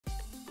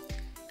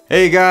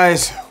Hey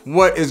guys,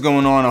 what is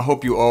going on? I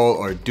hope you all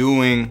are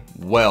doing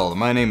well.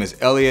 My name is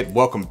Elliot.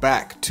 Welcome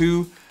back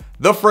to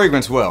The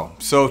Fragrance Well.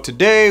 So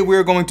today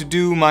we're going to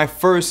do my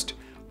first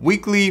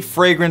weekly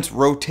fragrance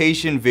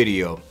rotation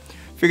video.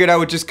 Figured I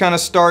would just kind of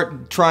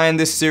start trying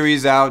this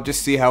series out,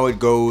 just see how it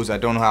goes. I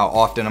don't know how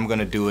often I'm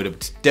gonna do it.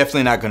 It's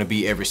definitely not gonna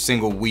be every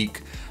single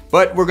week,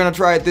 but we're gonna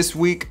try it this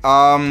week.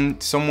 A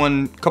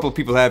couple of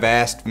people have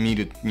asked me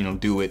to,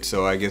 do it,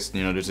 so I guess,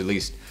 there's at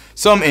least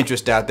some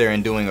interest out there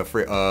in doing a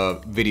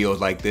videos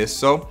like this.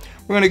 So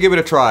we're gonna give it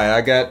a try. I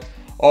got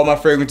all my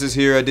fragrances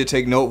here. I did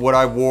take note what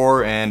I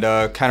wore and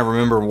kind of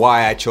remember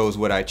why I chose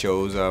what I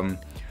chose.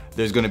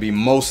 There's gonna be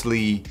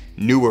mostly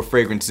newer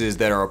fragrances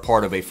that are a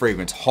part of a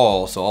fragrance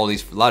haul. So a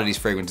lot of these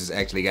fragrances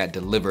actually got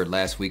delivered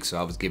last week, so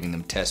I was giving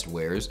them test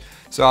wears.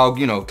 So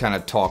I'll, kind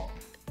of talk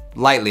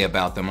lightly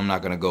about them. I'm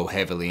not gonna go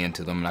heavily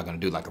into them. I'm not gonna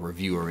do like a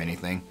review or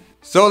anything.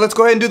 So let's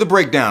go ahead and do the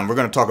breakdown. We're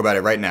gonna talk about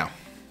it right now.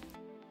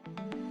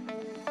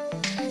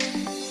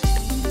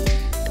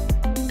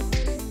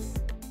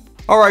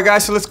 Alright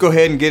guys, so let's go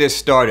ahead and get it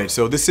started.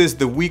 So this is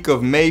the week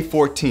of May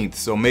 14th.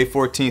 So May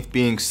 14th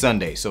being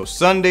Sunday. So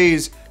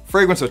Sunday's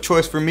fragrance of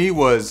choice for me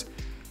was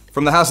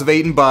from the house of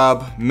 8 and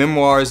Bob,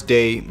 Memoirs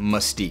de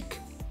Mystique.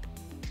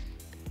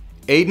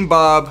 8 and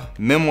Bob,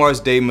 Memoirs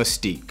de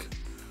Mystique.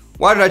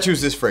 Why did I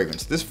choose this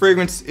fragrance? This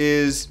fragrance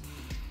is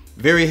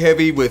very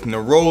heavy with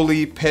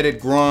neroli, petit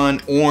grain,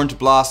 orange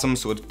blossom.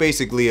 So it's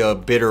basically a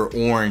bitter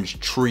orange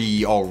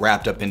tree all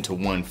wrapped up into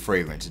one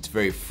fragrance. It's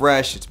very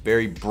fresh, it's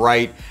very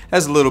bright,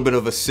 has a little bit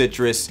of a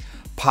citrus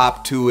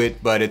pop to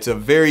it, but it's a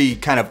very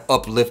kind of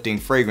uplifting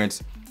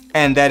fragrance.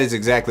 And that is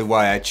exactly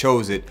why I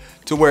chose it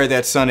to wear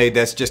that Sunday.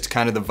 That's just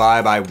kind of the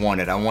vibe I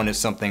wanted. I wanted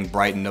something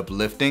bright and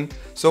uplifting,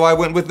 so I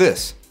went with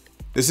this.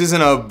 This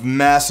isn't a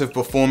massive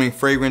performing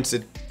fragrance.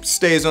 It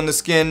stays on the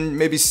skin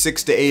maybe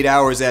 6 to 8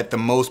 hours at the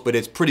most, but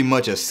it's pretty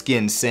much a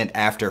skin scent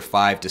after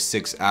 5 to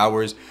 6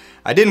 hours.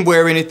 I didn't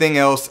wear anything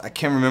else. I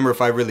can't remember if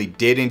I really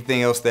did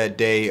anything else that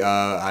day.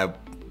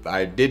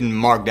 I didn't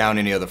mark down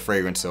any other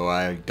fragrance, so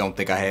I don't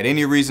think I had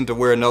any reason to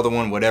wear another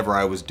one, whatever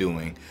I was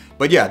doing.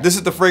 But yeah, this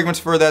is the fragrance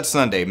for that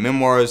Sunday,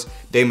 Memoirs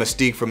de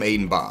Mystique from 8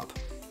 and Bob.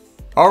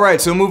 Alright,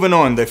 so moving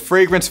on, the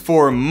fragrance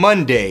for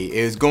Monday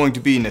is going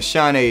to be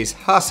Nashane's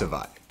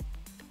Hasavat.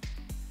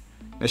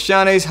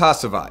 Nashane's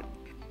Hasavat.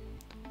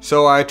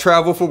 So I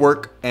travel for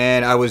work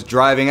and I was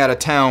driving out of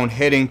town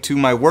heading to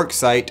my work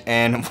site,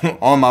 and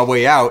on my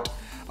way out,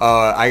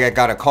 I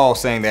got a call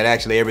saying that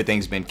actually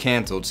everything's been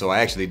canceled, so I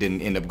actually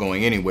didn't end up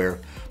going anywhere.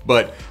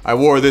 But I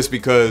wore this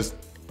because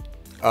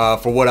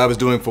for what I was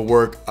doing for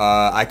work,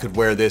 I could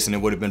wear this and it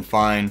would have been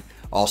fine.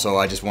 Also,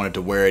 I just wanted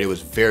to wear it. It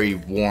was very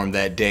warm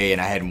that day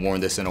and I hadn't worn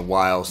this in a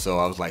while, so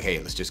I was like, hey,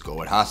 let's just go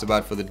with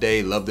Hasavat for the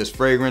day. Love this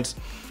fragrance.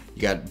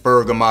 You got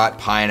bergamot,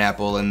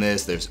 pineapple in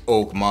this, there's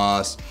oak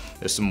moss,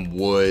 there's some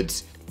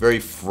woods. Very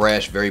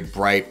fresh, very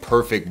bright,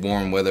 perfect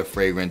warm weather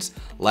fragrance.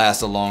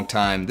 Lasts a long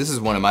time. This is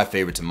one of my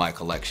favorites in my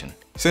collection.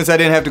 Since I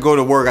didn't have to go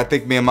to work, I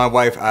think me and my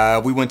wife,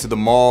 we went to the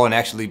mall and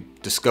actually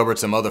discovered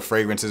some other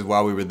fragrances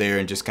while we were there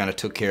and just kind of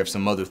took care of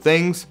some other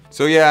things.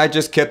 So yeah, I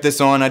just kept this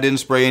on. I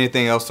didn't spray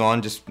anything else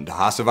on. Just the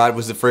Hasavat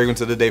was the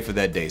fragrance of the day for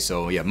that day.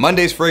 So yeah,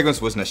 Monday's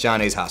fragrance was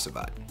Nashane's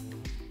Hasavat.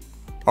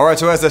 Alright,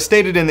 so as I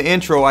stated in the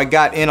intro, I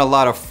got in a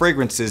lot of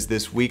fragrances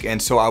this week, and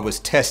so I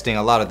was testing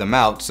a lot of them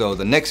out. So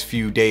the next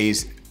few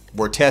days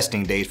were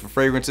testing days for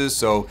fragrances,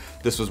 so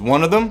this was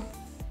one of them.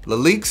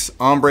 Lalique's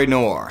Ombre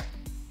Noir.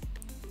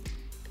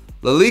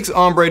 Lalique's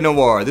Ombre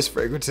Noir. This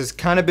fragrance has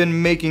kind of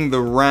been making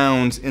the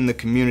rounds in the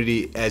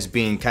community as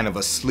being kind of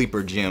a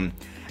sleeper gem.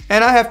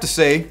 And I have to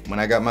say, when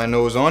I got my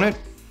nose on it,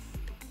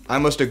 I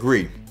must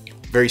agree.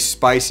 Very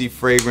spicy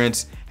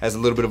fragrance, has a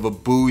little bit of a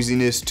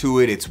booziness to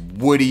it. It's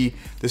woody.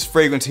 This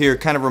fragrance here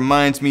kind of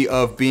reminds me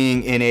of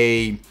being in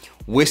a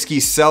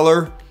whiskey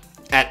cellar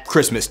at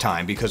Christmas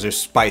time because there's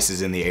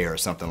spices in the air or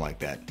something like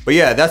that. But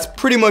yeah, that's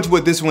pretty much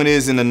what this one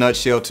is in a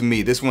nutshell to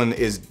me. This one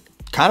is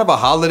kind of a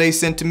holiday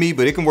scent to me,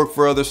 but it can work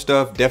for other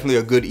stuff. Definitely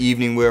a good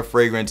evening wear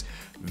fragrance.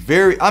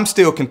 I'm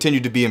still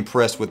continue to be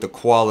impressed with the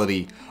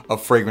quality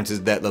of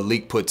fragrances that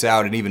Lalique puts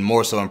out, and even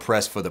more so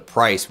impressed for the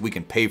price we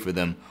can pay for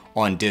them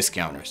on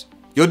discounters.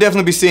 You'll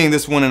definitely be seeing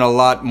this one in a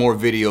lot more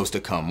videos to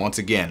come. Once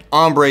again,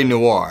 Ombre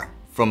Noir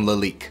from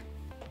Lalique.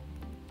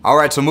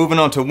 Alright, so moving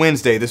on to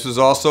Wednesday. This was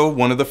also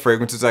one of the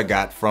fragrances I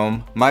got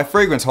from my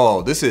fragrance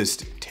haul. This is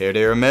Terre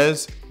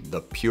d'Hermès, the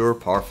Pure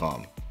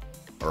Parfum.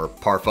 Or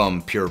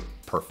Parfum Pure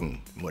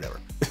Perfume, whatever.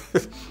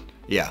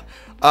 Yeah,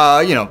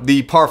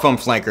 the Parfum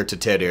flanker to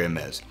Terre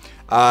d'Hermès.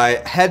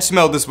 I had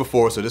smelled this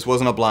before, so this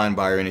wasn't a blind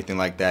buy or anything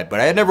like that, but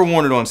I had never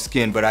worn it on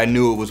skin, but I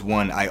knew it was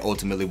one I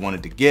ultimately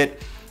wanted to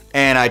get.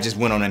 And I just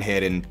went on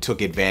ahead and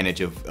took advantage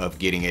of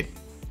getting it,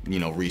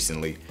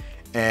 recently.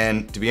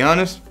 And to be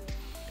honest,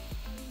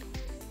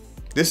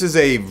 this is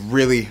a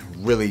really,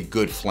 really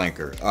good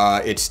flanker.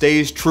 It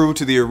stays true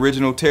to the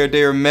original Terre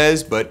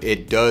d'Hermes, but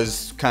it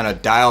does kind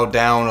of dial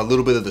down a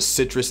little bit of the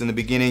citrus in the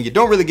beginning. You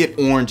don't really get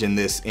orange in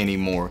this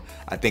anymore.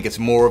 I think it's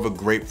more of a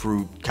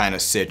grapefruit kind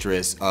of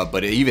citrus,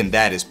 but even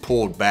that is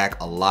pulled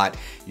back a lot.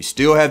 You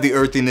still have the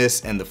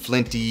earthiness and the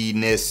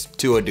flintiness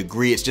to a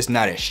degree. It's just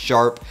not as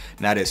sharp,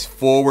 not as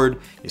forward.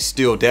 You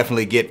still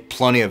definitely get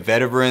plenty of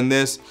vetiver in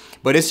this,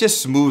 but it's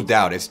just smoothed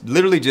out. It's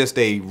literally just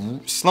a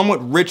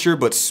somewhat richer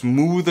but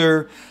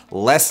smoother,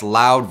 less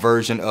loud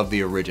version of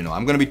the original.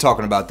 I'm gonna be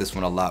talking about this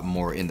one a lot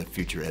more in the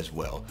future as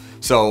well.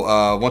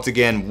 So once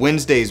again,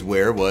 Wednesday's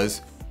wear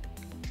was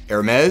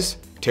Hermes,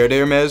 Terre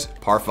d'Hermes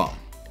Parfum.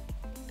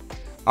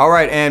 All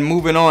right, and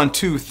moving on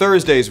to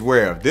Thursday's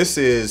wear. This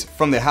is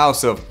from the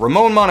house of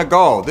Ramon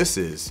Monegal. This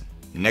is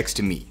Next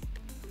to Me.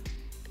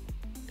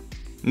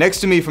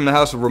 Next to Me from the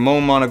house of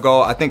Ramon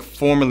Monegal, I think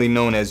formerly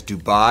known as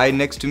Dubai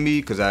Next to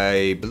Me, because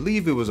I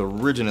believe it was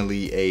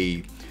originally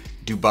a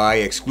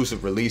Dubai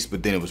exclusive release,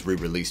 but then it was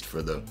re-released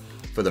for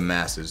the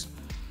masses.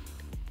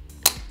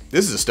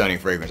 This is a stunning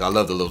fragrance. I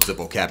love the little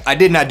Zippo cap. I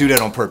did not do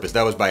that on purpose.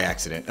 That was by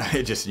accident.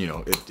 It just, you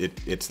know,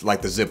 it's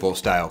like the Zippo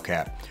style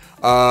cap.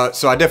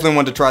 So I definitely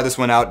wanted to try this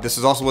one out. This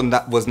is also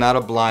was not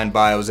a blind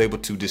buy. I was able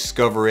to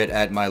discover it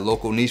at my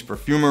local niche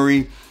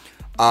perfumery.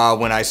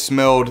 When I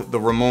smelled the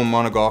Ramon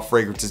Monegal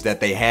fragrances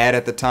that they had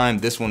at the time,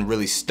 this one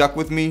really stuck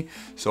with me.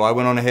 So I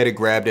went on ahead and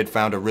grabbed it,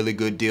 found a really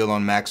good deal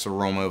on Max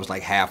Aroma. It was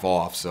like half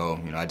off. So,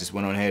 you know, I just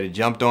went on ahead and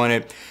jumped on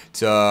it.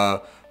 It's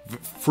a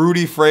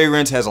fruity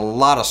fragrance, has a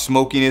lot of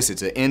smokiness.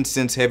 It's an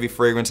incense heavy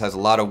fragrance, has a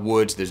lot of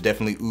woods. There's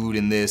definitely oud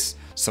in this,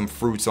 some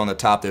fruits on the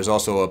top. There's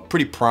also a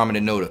pretty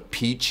prominent note of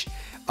peach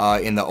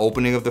in the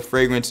opening of the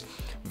fragrance.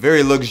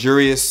 Very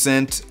luxurious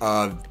scent,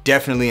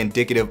 definitely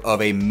indicative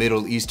of a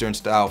Middle Eastern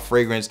style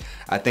fragrance.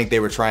 I think they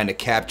were trying to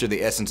capture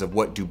the essence of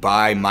what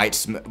Dubai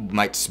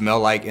might smell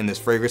like in this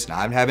fragrance. Now,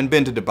 I haven't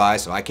been to Dubai,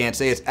 so I can't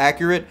say it's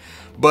accurate,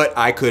 but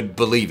I could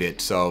believe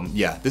it. So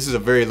yeah, this is a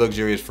very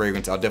luxurious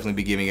fragrance. I'll definitely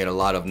be giving it a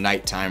lot of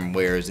nighttime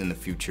wears in the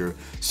future.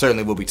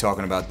 Certainly we'll be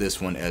talking about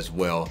this one as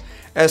well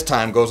as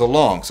time goes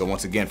along. So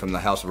once again, from the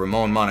house of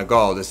Ramon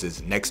Monegal, this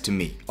is Next to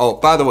Me. Oh,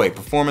 by the way,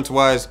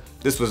 performance-wise,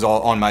 this was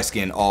all on my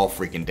skin all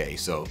freaking day.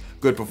 So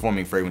good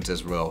performing fragrance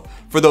as well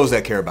for those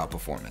that care about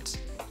performance.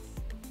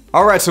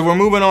 All right, so we're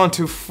moving on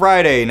to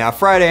Friday. Now,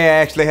 Friday,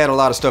 I actually had a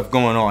lot of stuff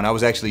going on. I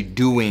was actually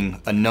doing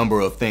a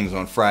number of things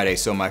on Friday,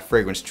 so my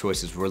fragrance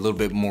choices were a little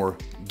bit more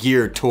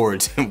geared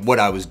towards what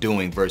I was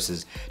doing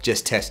versus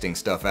just testing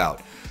stuff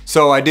out.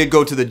 So I did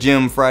go to the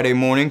gym Friday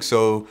morning,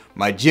 so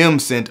my gym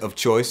scent of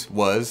choice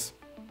was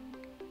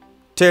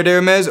Terre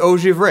d'Hermes Eau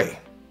Givrée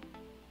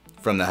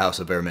from the house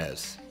of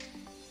Hermes.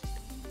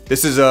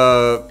 This is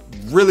a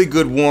really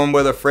good warm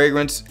weather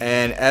fragrance,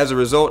 and as a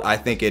result, I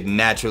think it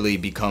naturally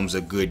becomes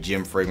a good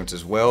gym fragrance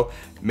as well.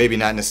 Maybe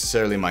not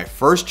necessarily my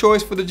first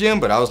choice for the gym,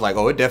 but I was like,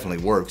 oh, it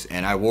definitely works,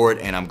 and I wore it,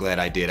 and I'm glad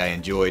I did. I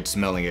enjoyed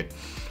smelling it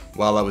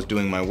while I was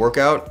doing my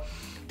workout.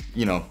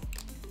 You know,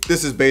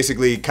 this is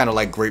basically kind of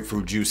like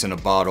grapefruit juice in a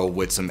bottle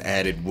with some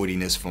added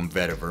woodiness from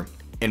vetiver.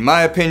 In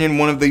my opinion,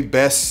 one of the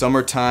best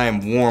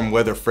summertime warm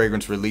weather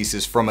fragrance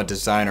releases from a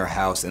designer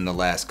house in the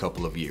last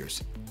couple of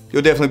years.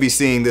 You'll definitely be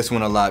seeing this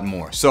one a lot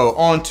more. So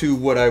on to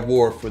what I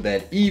wore for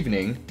that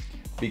evening,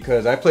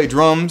 because I play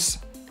drums,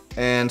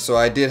 and so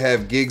I did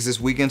have gigs this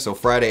weekend. So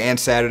Friday and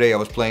Saturday I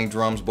was playing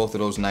drums both of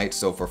those nights.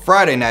 So for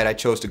Friday night I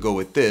chose to go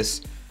with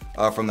this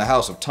from the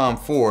house of Tom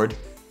Ford.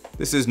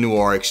 This is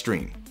Noir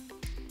Extreme.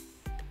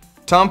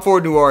 Tom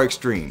Ford Noir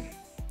Extreme.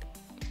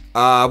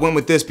 I went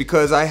with this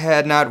because I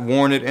had not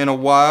worn it in a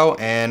while,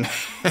 and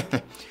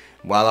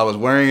while I was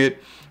wearing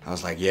it, I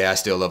was like, yeah, I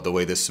still love the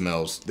way this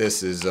smells.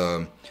 This is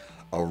a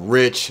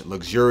rich,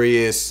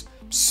 luxurious,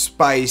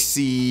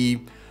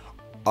 spicy,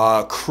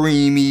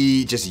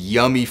 creamy, just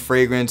yummy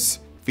fragrance.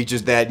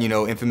 Features that, you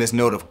know, infamous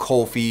note of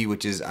kulfi,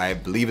 which is, I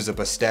believe, is a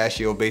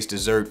pistachio-based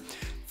dessert.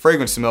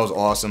 Fragrance smells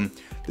awesome.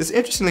 This,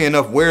 interestingly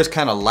enough, wears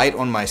kind of light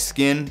on my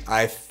skin.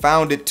 I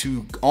found it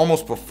to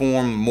almost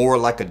perform more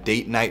like a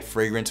date night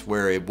fragrance,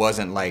 where it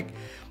wasn't like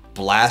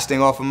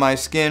blasting off of my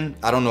skin.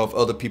 I don't know if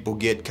other people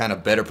get kind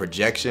of better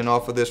projection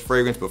off of this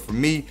fragrance, but for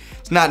me,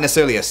 it's not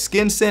necessarily a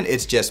skin scent,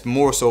 it's just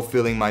more so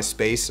filling my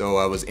space. So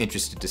I was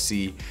interested to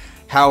see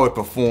how it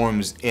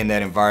performs in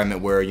that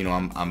environment where, you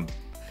know, I'm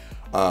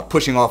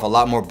pushing off a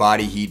lot more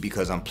body heat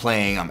because I'm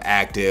playing, I'm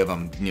active,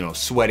 I'm, you know,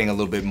 sweating a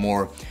little bit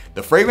more.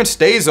 The fragrance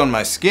stays on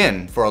my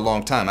skin for a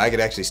long time. I could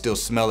actually still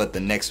smell it the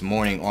next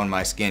morning on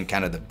my skin,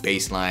 kind of the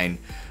baseline,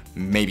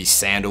 maybe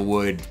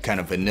sandalwood, kind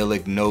of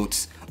vanillic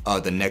notes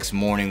the next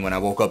morning when I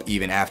woke up,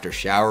 even after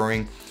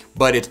showering.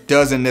 But it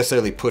doesn't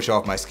necessarily push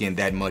off my skin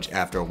that much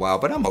after a while,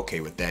 but I'm okay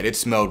with that. It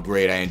smelled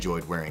great, I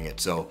enjoyed wearing it.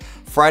 So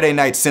Friday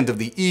night scent of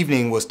the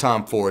evening was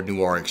Tom Ford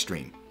Noir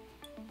Extreme.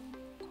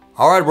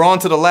 All right, we're on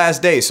to the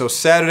last day. So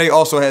Saturday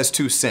also has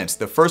two scents.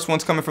 The first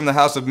one's coming from the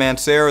house of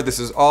Mancera. This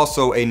is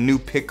also a new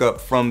pickup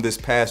from this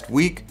past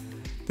week.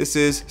 This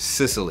is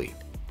Sicily.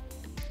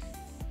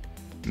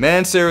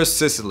 Mancera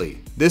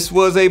Sicily. This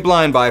was a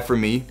blind buy for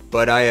me,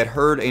 but I had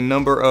heard a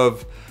number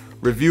of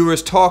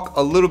reviewers talk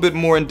a little bit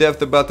more in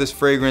depth about this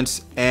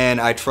fragrance, and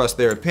I trust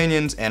their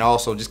opinions, and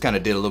also just kind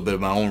of did a little bit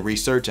of my own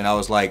research, and I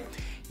was like,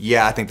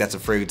 yeah, I think that's a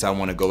fragrance I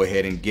want to go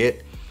ahead and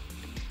get.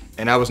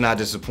 And I was not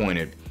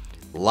disappointed.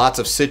 Lots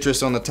of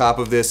citrus on the top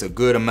of this, a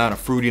good amount of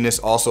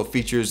fruitiness, also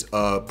features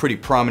a pretty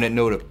prominent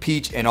note of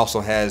peach, and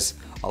also has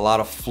a lot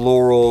of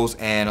florals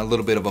and a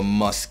little bit of a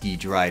musky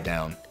dry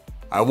down.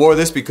 I wore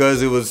this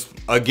because it was,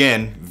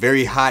 again,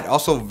 very hot,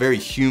 also very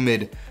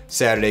humid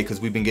Saturday, because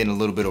we've been getting a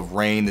little bit of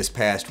rain this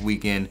past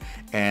weekend,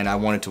 and I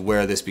wanted to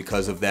wear this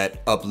because of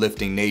that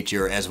uplifting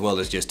nature, as well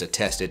as just to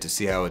test it to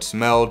see how it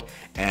smelled.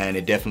 And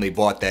it definitely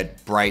brought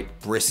that bright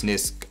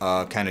briskness,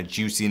 kind of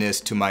juiciness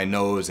to my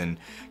nose, and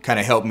kind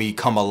of helped me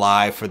come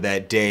alive for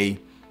that day.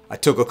 I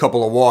took a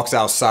couple of walks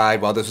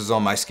outside while this was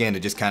on my skin to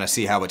just kind of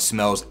see how it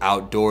smells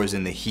outdoors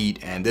in the heat,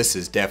 and this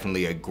is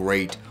definitely a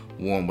great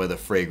warm weather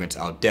fragrance.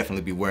 I'll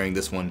definitely be wearing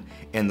this one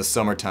in the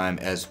summertime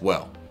as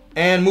well.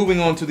 And moving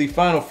on to the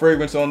final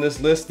fragrance on this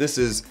list, this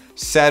is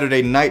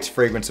Saturday Night's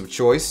fragrance of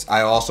choice.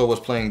 I also was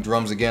playing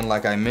drums again,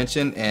 like I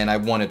mentioned, and I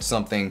wanted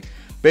something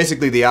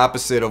basically the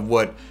opposite of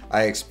what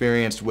I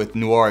experienced with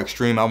Noir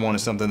Extreme. I wanted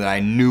something that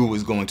I knew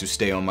was going to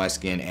stay on my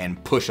skin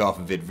and push off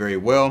of it very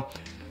well.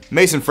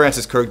 Mason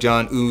Francis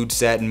Kirkjohn Oud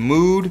Satin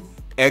Mood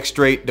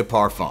Extrait de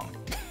Parfum.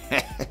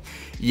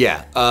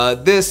 Yeah,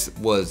 this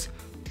was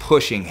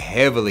pushing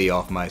heavily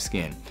off my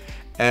skin.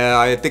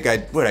 I think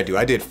what did I do?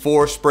 I did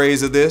 4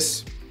 sprays of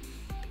this.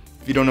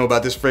 If you don't know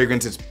about this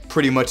fragrance, it's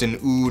pretty much an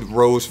oud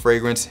rose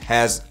fragrance.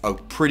 Has a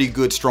pretty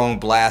good strong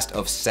blast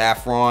of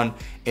saffron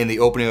in the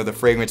opening of the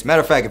fragrance.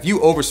 Matter of fact, if you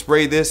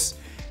overspray this,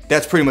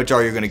 that's pretty much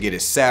all you're gonna get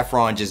is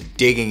saffron just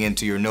digging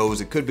into your nose.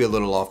 It could be a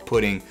little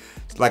off-putting.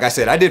 Like I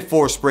said, I did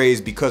 4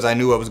 sprays because I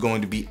knew I was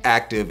going to be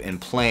active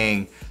and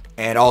playing,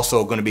 and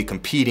also going to be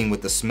competing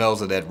with the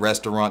smells of that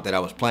restaurant that I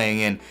was playing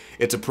in.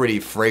 It's a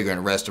pretty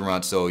fragrant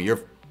restaurant, so if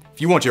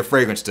you want your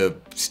fragrance to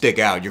stick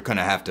out, you're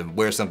gonna have to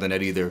wear something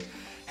that either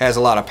has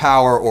a lot of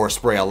power or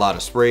spray a lot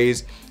of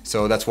sprays.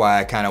 So that's why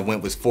I kind of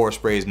went with 4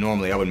 sprays.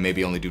 Normally I would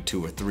maybe only do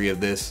 2 or 3 of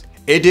this.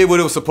 It did what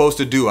it was supposed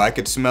to do. I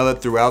could smell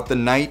it throughout the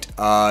night.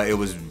 It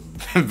was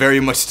very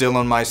much still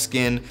on my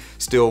skin,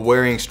 still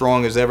wearing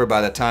strong as ever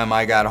by the time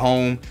I got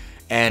home,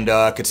 and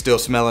I could still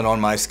smell it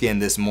on my skin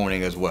this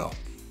morning as well.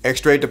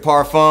 Extrait de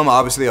Parfum,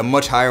 obviously a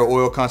much higher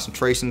oil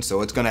concentration,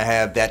 so it's gonna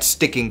have that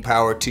sticking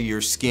power to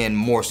your skin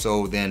more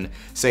so than,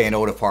 say, an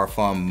Eau de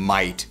Parfum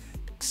might,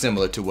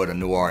 similar to what a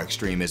Noir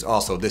Extreme is.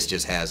 Also, this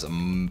just has a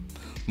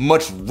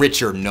much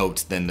richer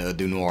notes than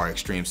the Noir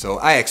Extreme, so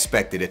I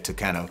expected it to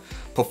kind of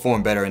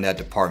perform better in that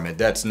department.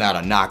 That's not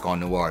a knock on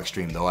Noir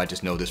Extreme though. I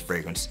just know this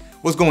fragrance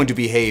was going to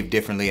behave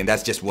differently, and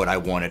that's just what I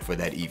wanted for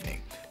that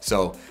evening.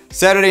 So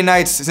Saturday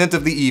night's scent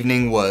of the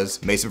evening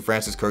was Mason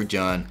Francis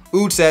Kirkjohn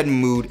Oud Satin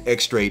Mood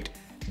Extrait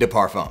de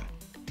Parfum.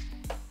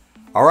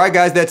 Alright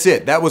guys, that's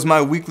it. That was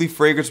my weekly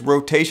fragrance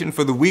rotation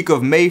for the week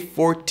of May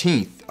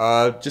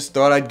 14th. Just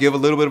thought I'd give a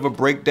little bit of a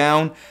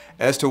breakdown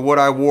as to what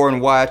I wore and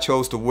why I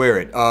chose to wear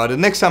it. The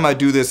next time I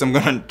do this, I'm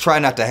gonna try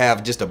not to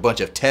have just a bunch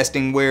of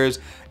testing wears,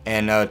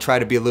 and try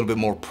to be a little bit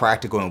more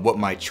practical in what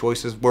my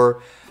choices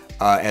were,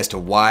 as to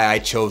why I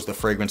chose the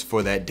fragrance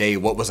for that day.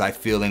 What was I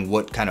feeling?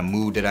 What kind of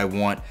mood did I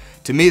want?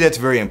 To me, that's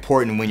very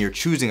important when you're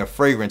choosing a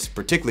fragrance,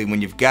 particularly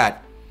when you've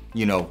got,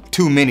 you know,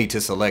 too many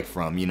to select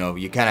from. You know,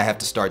 you kind of have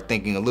to start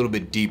thinking a little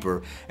bit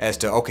deeper as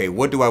to, okay,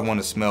 what do I want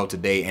to smell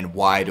today and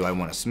why do I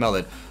want to smell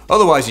it?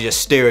 Otherwise, you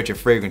just stare at your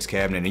fragrance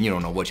cabinet and you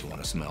don't know what you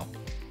want to smell.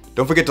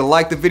 Don't forget to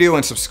like the video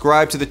and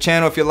subscribe to the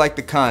channel if you like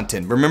the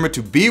content. Remember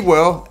to be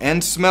well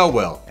and smell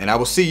well, and I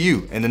will see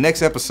you in the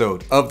next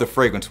episode of The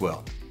Fragrance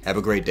Well. Have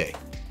a great day.